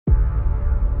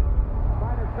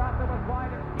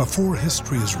Before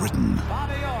history is written,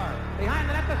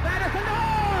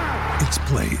 it's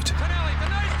played.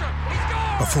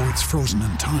 Before it's frozen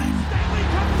in time,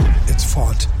 it's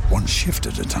fought one shift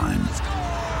at a time.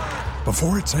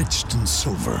 Before it's etched in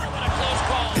silver,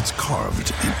 it's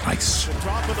carved in ice.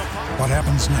 What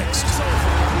happens next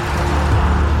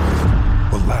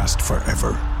will last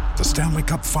forever. The Stanley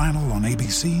Cup Final on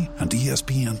ABC and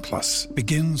ESPN Plus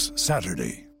begins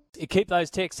Saturday. Keep those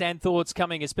texts and thoughts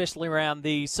coming, especially around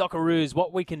the Socceroos,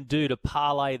 what we can do to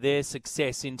parlay their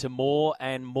success into more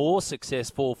and more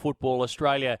success for Football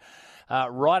Australia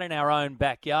right in our own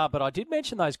backyard. But I did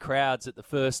mention those crowds at the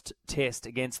first test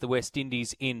against the West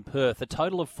Indies in Perth, a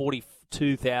total of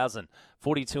 42,000,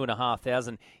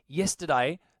 42,500.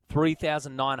 Yesterday,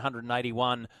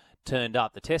 3,981 turned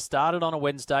up. The test started on a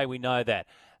Wednesday, we know that,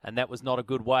 and that was not a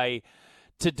good way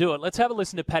to do it. Let's have a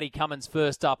listen to Paddy Cummins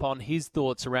first up on his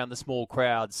thoughts around the small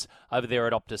crowds over there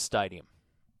at Optus Stadium.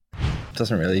 It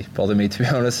doesn't really bother me, to be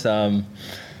honest. I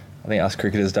think us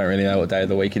cricketers don't really know what day of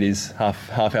the week it is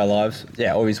half our lives.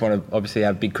 Yeah, always want to obviously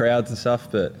have big crowds and stuff,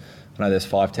 but I know there's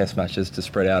 5 test matches to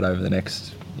spread out over the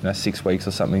next 6 weeks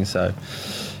or something, so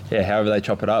yeah, however they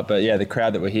chop it up. But yeah, the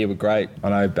crowd that were here were great. I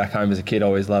know back home as a kid I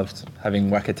always loved having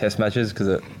WACA test matches because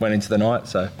it went into the night,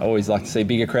 so I always like to see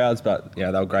bigger crowds, but yeah,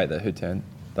 they were great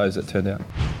those that turned out.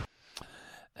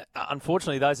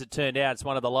 Unfortunately, those that turned out, it's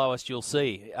one of the lowest you'll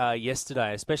see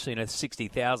yesterday, especially in a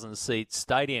 60,000-seat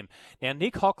stadium. Now,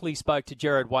 Nick Hockley spoke to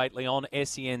Gerard Whateley on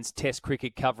SEN's Test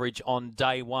cricket coverage on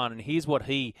day one, and here's what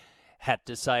he had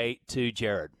to say to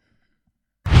Gerard.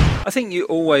 I think you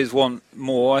always want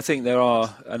more. I think there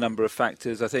are a number of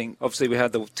factors. I think obviously we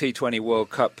had the T20 World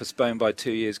Cup postponed by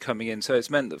 2 years coming in, so it's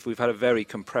meant that we've had a very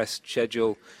compressed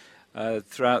schedule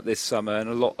throughout this summer and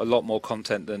a lot more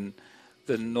content than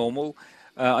normal.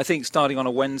 I think starting on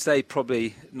a Wednesday,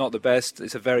 probably not the best.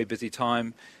 It's a very busy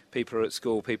time. People are at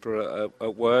school, people are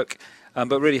at work.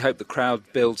 But really hope the crowd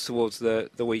builds towards the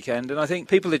weekend. And I think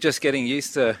people are just getting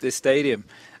used to this stadium.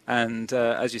 And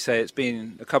as you say, it's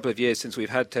been a couple of years since we've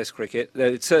had Test cricket.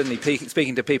 It's certainly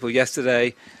speaking to people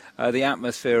yesterday, the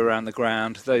atmosphere around the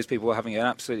ground, those people were having an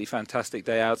absolutely fantastic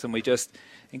day out, and we just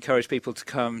encourage people to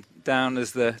come down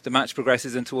as the match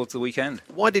progresses and towards the weekend.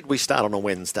 Why did we start on a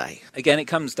Wednesday? Again, it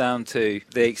comes down to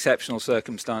the exceptional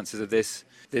circumstances of this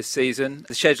season.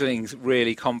 The scheduling's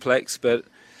really complex, but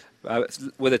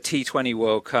with a T20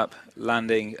 World Cup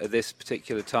landing at this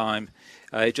particular time,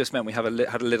 it just meant we had a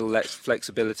little less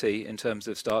flexibility in terms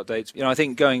of start dates. I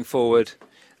think going forward,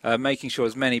 making sure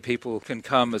as many people can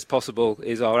come as possible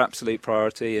is our absolute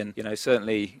priority. And,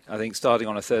 certainly I think starting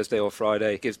on a Thursday or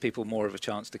Friday gives people more of a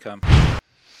chance to come.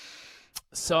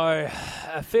 So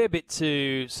a fair bit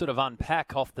to sort of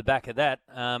unpack off the back of that.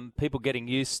 People getting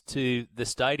used to the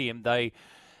stadium. They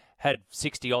had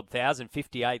 60-odd thousand,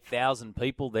 58,000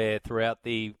 people there throughout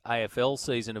the AFL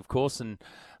season, of course. And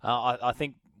I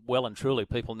think well and truly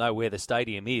people know where the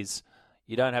stadium is.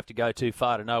 You don't have to go too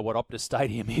far to know what Optus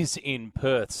Stadium is in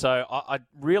Perth. So I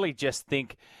really just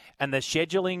think, and the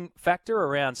scheduling factor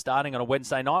around starting on a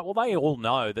Wednesday night, well, they all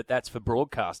know that that's for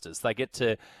broadcasters. They get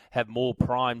to have more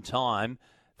prime time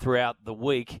throughout the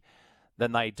week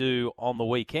than they do on the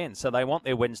weekend. So they want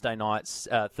their Wednesday nights,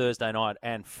 Thursday night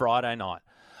and Friday night.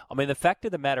 I mean, the fact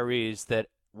of the matter is that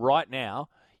right now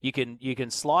you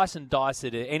can slice and dice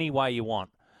it any way you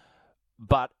want,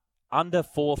 but under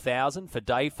 4,000 for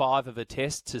day 5 of a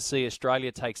test to see Australia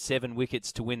take 7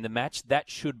 wickets to win the match, that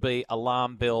should be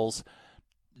alarm bells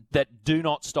that do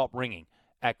not stop ringing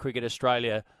at Cricket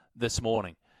Australia this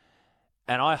morning.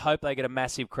 And I hope they get a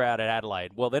massive crowd at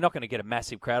Adelaide. Well, they're not going to get a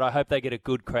massive crowd. I hope they get a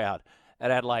good crowd at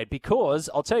Adelaide because,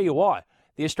 I'll tell you why,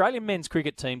 the Australian men's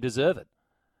cricket team deserve it.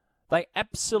 They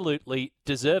absolutely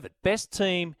deserve it. Best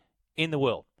team in the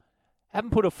world.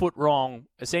 Haven't put a foot wrong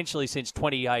essentially since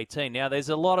 2018. Now, there's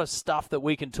a lot of stuff that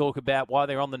we can talk about, why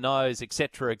they're on the nose,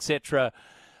 etc.,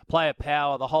 player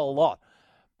power, the whole lot.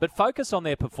 But focus on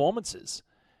their performances.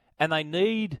 And they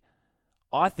need,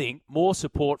 I think, more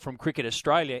support from Cricket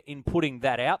Australia in putting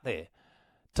that out there.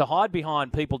 To hide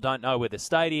behind people don't know where the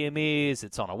stadium is,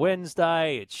 it's on a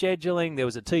Wednesday, it's scheduling, there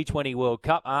was a T20 World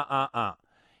Cup,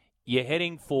 You're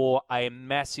heading for a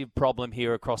massive problem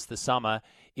here across the summer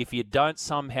if you don't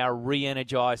somehow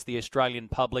re-energise the Australian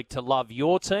public to love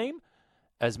your team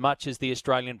as much as the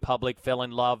Australian public fell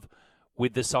in love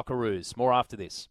with the Socceroos. More after this.